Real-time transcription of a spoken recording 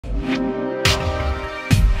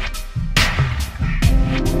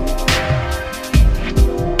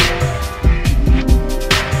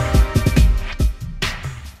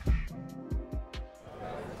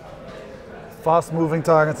Fast-moving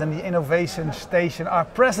targets and the innovation station are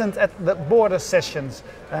present at the border sessions,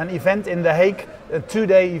 an event in The Hague, a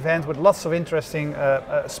 2-day event with lots of interesting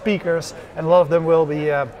speakers, and a lot of them will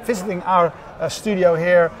be visiting our studio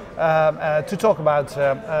here to talk about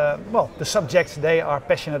well, the subjects they are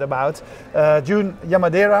passionate about. Jun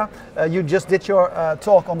Yamadera, you just did your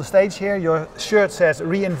talk on the stage here. Your shirt says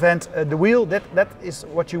 "Reinvent the Wheel." That is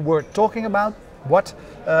what you were talking about. What?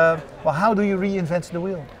 Well, how do you reinvent the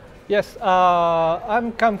wheel? Yes,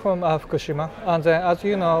 I'm come from Fukushima, and as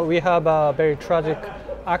you know, we have a very tragic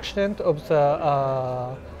accident of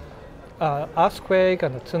the earthquake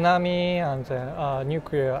and the tsunami and the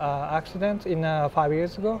nuclear accident in 5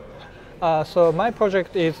 years ago. So my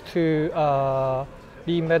project is to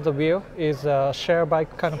reinvent the wheel, is share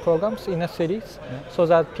bike kind of programs in the cities, so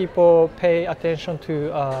that people pay attention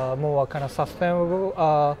to more kind of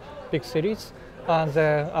sustainable big cities, and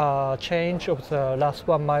then change of the last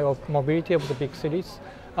 1 mile of mobility of the big cities,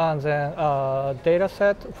 and then data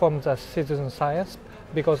set from the citizen science,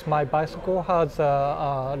 because my bicycle has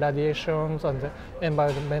radiations and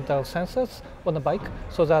environmental sensors on the bike,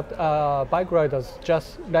 so that bike riders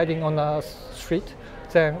just riding on a street,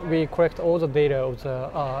 then we collect all the data of the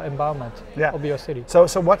environment of your city. So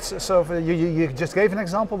you just gave an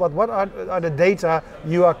example, but what are the data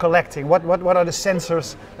you are collecting? What are the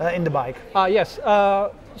sensors in the bike? Yes,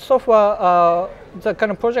 so far the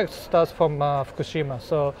kind of project starts from Fukushima.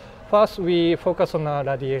 So first we focus on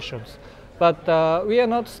radiations, but we are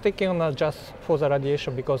not sticking on just for the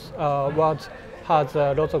radiation, because world has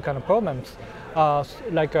lots of kind of problems,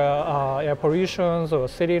 like air pollution or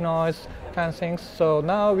city noise kind of things. So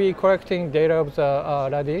now we're collecting data of the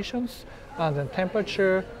radiations, and then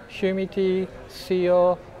temperature, humidity,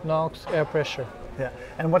 CO, NOx, air pressure. Yeah,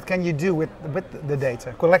 and what can you do with the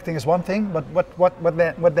data? Collecting is one thing, but what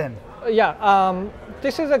then? Yeah,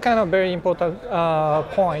 this is a kind of very important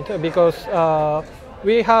point, because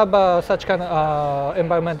we have such kind of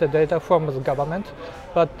environmental data from the government,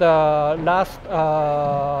 but last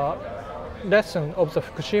lesson of the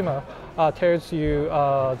Fukushima tells you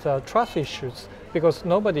the trust issues, because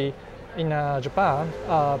nobody in Japan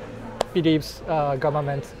believes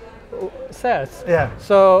government says. Yeah.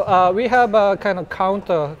 So we have kind of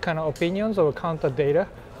counter opinions or counter data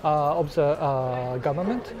of the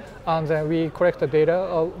government, and then we collect the data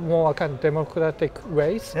of more kind of democratic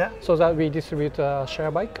ways, so that we distribute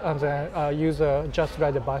share bike, and then user just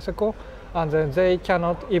ride a bicycle, and then they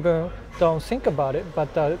cannot even don't think about it,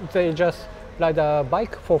 but they just ride a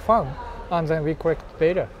bike for fun, and then we collect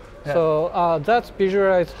data. Yeah. So that's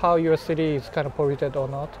visualize how your city is kind of polluted or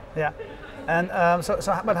not. Yeah, and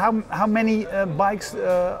but how many bikes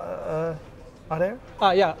are there?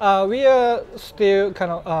 Yeah, we are still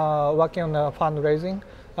kind of working on fundraising,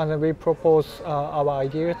 and then we propose our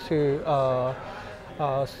idea to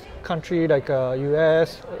country like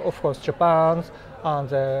US, of course Japan,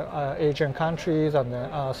 and Asian countries, and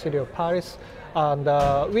the city of Paris. And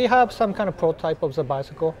we have some kind of prototype of the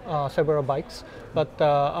bicycle, several bikes, but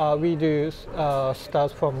we do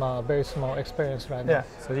start from a very small experience right now. Yeah,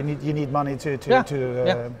 so you need money to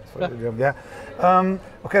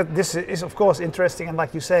okay, this is of course interesting, and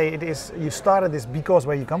like you say, it is, you started this because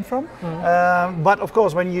where you come from, but of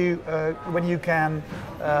course when you can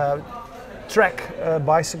track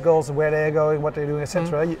bicycles, where they're going, what they're doing,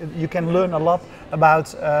 etc., you can learn a lot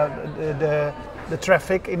about the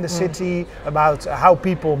traffic in the city, about how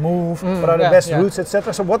people move, what are the best routes,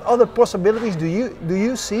 etc. So what other possibilities do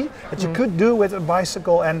you see that you could do with a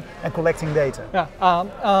bicycle and collecting data? Yeah,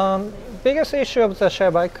 biggest issue of the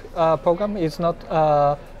share bike program is not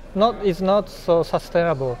so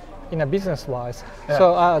sustainable in a business wise. Yeah.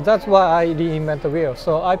 So that's why I reinvent the wheel.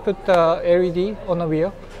 So I put LED on the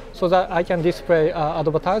wheel, so that I can display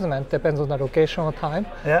advertisement, depends on the location or time,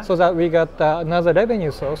 so that we got another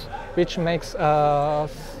revenue source, which makes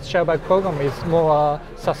share bike program is more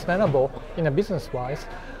sustainable in a business-wise.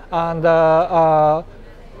 And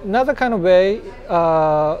another kind of way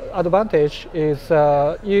advantage is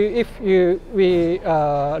if we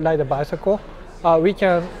ride a bicycle, we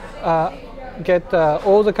can get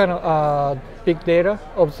all the kind of big data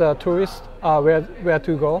of the tourists, where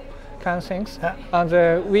to go, kind of things. And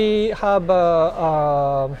we have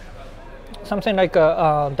something like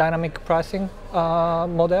a dynamic pricing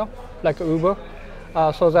model, like Uber,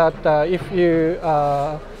 so that if you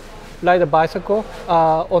ride a bicycle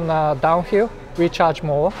on a downhill, we charge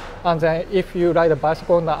more, and then if you ride a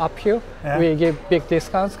bicycle on the uphill, we give big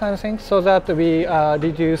discounts, kind of thing, so that we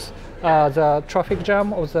reduce the traffic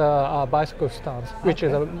jam of the bicycle stands, which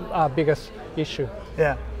is the biggest issue.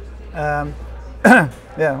 Yeah.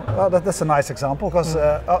 Yeah, well, that's a nice example because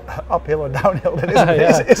uphill or downhill that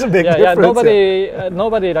is a big difference. Yeah,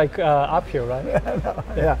 nobody like uphill, right?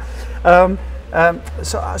 Yeah.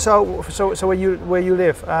 So where you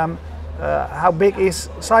live, how big is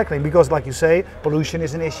cycling? Because, like you say, pollution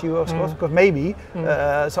is an issue, of course. Because maybe,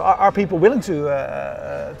 so are people willing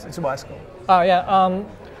to bicycle?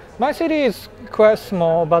 My city is quite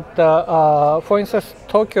small, but for instance,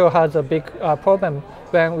 Tokyo has a big problem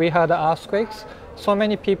when we had earthquakes. So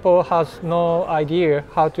many people has no idea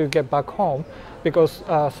how to get back home because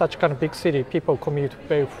such kind of big city, people commute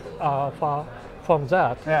very far from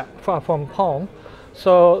that, far from home.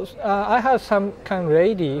 So I had some kind of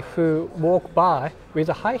lady who walked by with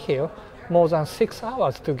a high heel more than 6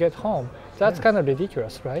 hours to get home. That's kind of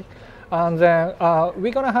ridiculous, right? And then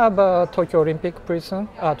we're gonna have a Tokyo Olympic pretty soon,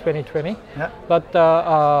 2020. But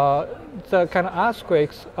the kind of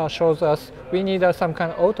earthquakes shows us we need some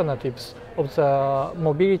kind of alternatives of the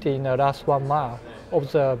mobility in the last 1 mile of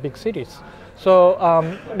the big cities. So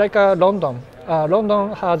like London.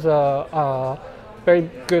 London has a very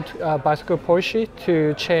good bicycle policy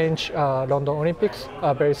to change London Olympics,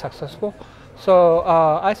 very successful. So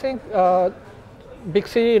I think big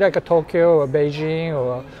city like Tokyo or Beijing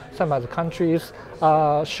or some other countries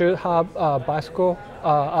should have bicycle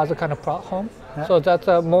as a kind of platform. So that's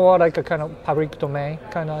more like a kind of public domain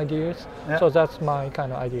kind of ideas. So that's my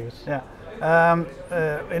kind of ideas.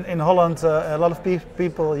 In Holland, a lot of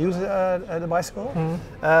people use the bicycle.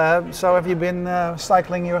 So have you been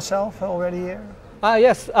cycling yourself already here?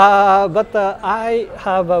 Yes, but I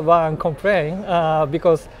have one complaint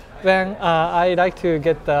because when I like to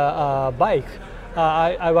get a bike,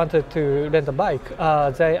 I wanted to rent a bike.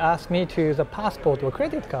 They asked me to use a passport or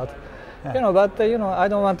credit card. But I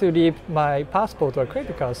don't want to leave my passport or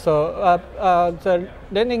credit card. So the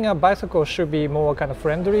renting a bicycle should be more kind of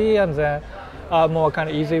friendly and then more kind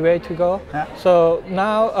of easy way to go. So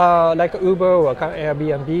now like Uber or kind of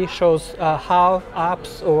Airbnb shows how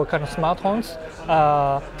apps or kind of smartphones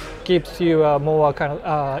gives you more kind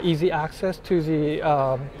of easy access to the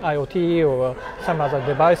IoT or some other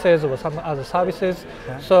devices or some other services.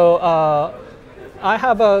 So I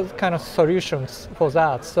have a kind of solutions for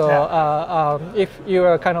that. So if you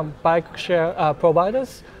are kind of bike share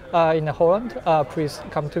providers in Holland, please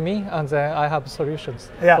come to me, and then I have solutions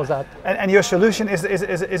for that. And your solution is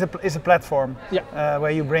a platform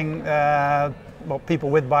where you bring people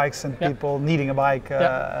with bikes and people needing a bike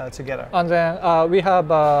together. And then we have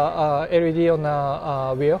LED on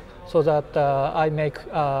the wheel, so that I make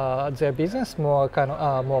their business more kind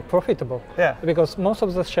of more profitable. Because most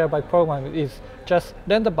of the share bike program is just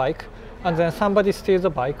rent the bike, and then somebody steals the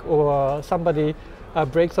bike or somebody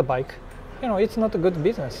breaks the bike. It's not a good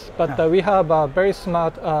business. But we have a very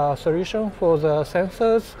smart solution for the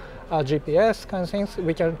sensors, GPS kind of things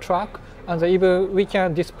we can track, and even we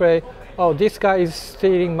can display, oh, this guy is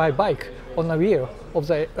stealing my bike on the wheel of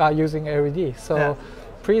the using LED. So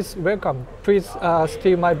please welcome, please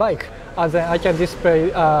steal my bike, and then I can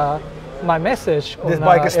display my message. This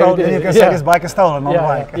bike is stolen. And you can say this bike is stolen on the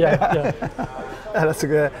bike. That's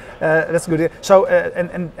good. So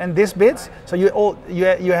and this bit, so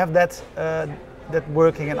you have that that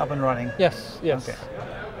working and up and running. Yes. Okay.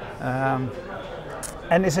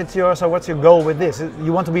 And is it so what's your goal with this?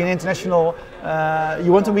 You want to be an international,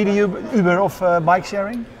 you want to be the Uber of bike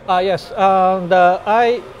sharing? Yes,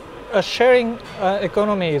 the sharing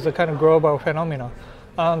economy is a kind of global phenomenon.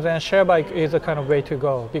 And then share bike is a kind of way to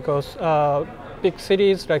go, because big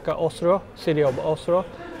cities like Oslo, city of Oslo,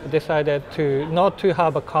 decided not to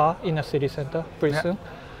have a car in a city center pretty soon.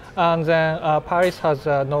 And then Paris has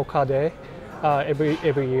a no car day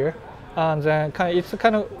every year. And then it's a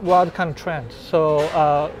kind of world kind of trend.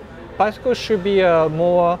 So bicycles should be a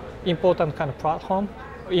more important kind of platform,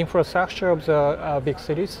 infrastructure of the big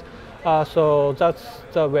cities. So that's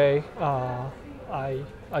the way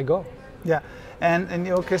I go. And in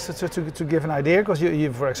your case, to give an idea, because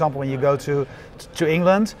you, for example, when you go to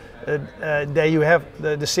England, there you have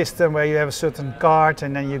the system where you have a certain card,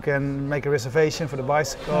 and then you can make a reservation for the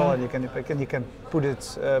bicycle, and you can put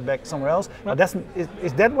it back somewhere else. But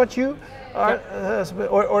is that what you are,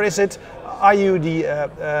 or is it? Are you the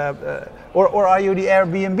or are you the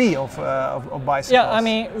Airbnb of bicycles? Yeah, I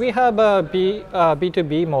mean, we have a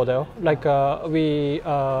B2B model, like we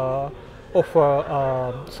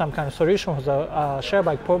offer some kind of solution for the share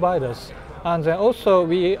bike providers. And then also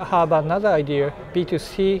we have another idea,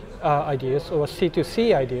 B2C ideas or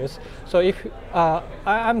C2C ideas. So if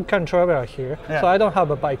I'm kind of traveler here, so I don't have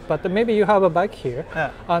a bike, but maybe you have a bike here,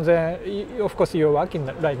 and then of course you're working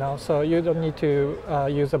right now, so you don't need to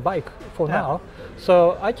use a bike for now.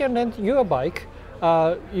 So I can rent your bike,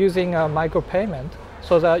 using a micropayment,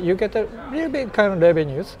 so that you get a really big kind of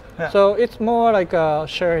revenues. Yeah. So it's more like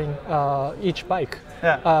sharing each bike,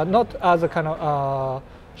 Yeah. not as a kind of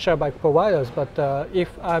share bike providers, but if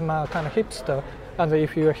I'm a kind of hipster, and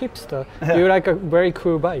if you're a hipster, Yeah. you like a very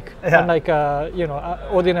cool bike, Yeah. unlike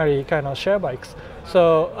ordinary kind of share bikes.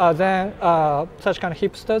 So then such kind of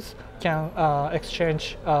hipsters can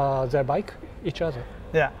exchange their bike each other.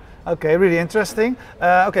 Yeah. Okay, really interesting.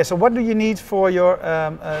 Okay, so what do you need for your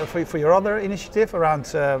other initiative around,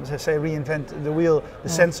 say, reinvent the wheel, the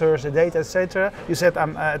sensors, the data, etc.? You said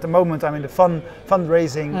at the moment I'm in the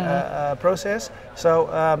fundraising process. So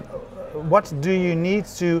what do you need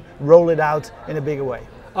to roll it out in a bigger way?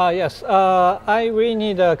 Yes, I really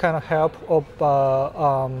need a kind of help of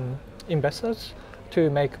investors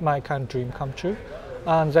to make my kind of dream come true.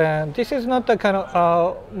 And then this is not the kind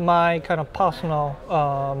of my kind of personal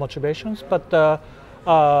motivations, but the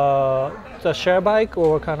share bike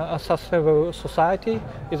or kind of a sustainable society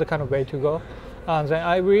is a kind of way to go. And then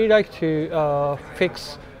I really like to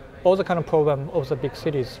fix all the kind of problem of the big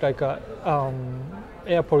cities, like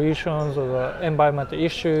air pollution or environmental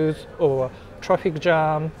issues or traffic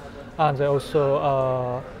jam, and then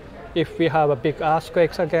also if we have a big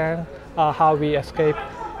earthquakes again, how we escape.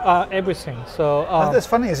 Everything. So that's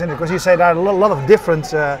funny, isn't it? Because you say there are a lot of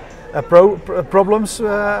different problems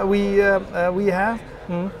we have,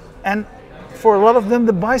 and for a lot of them,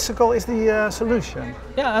 the bicycle is the solution.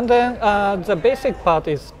 Yeah, and then the basic part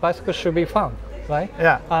is bicycle should be fun, right?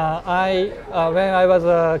 Yeah. When I was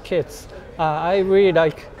a kid, I really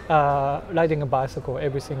like riding a bicycle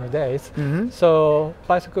every single day. So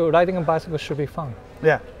riding a bicycle should be fun.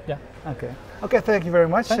 Yeah. Yeah. Okay. Okay. Thank you very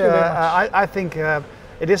much. Thank you very much. I think.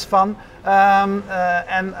 It is fun, and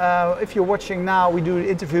if you're watching now, we do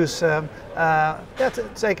interviews.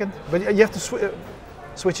 Second, but you have to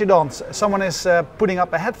switch it on. Someone is putting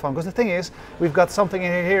up a headphone, because the thing is, we've got something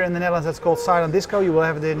here in the Netherlands that's called silent disco. You will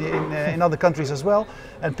have it in other countries as well,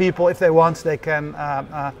 and people, if they want, they can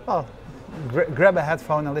grab a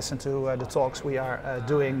headphone and listen to the talks we are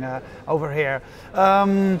doing over here.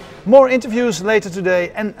 More interviews later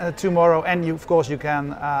today and tomorrow, and of course you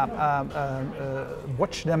can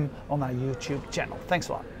watch them on our YouTube channel. Thanks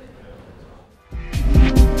a lot.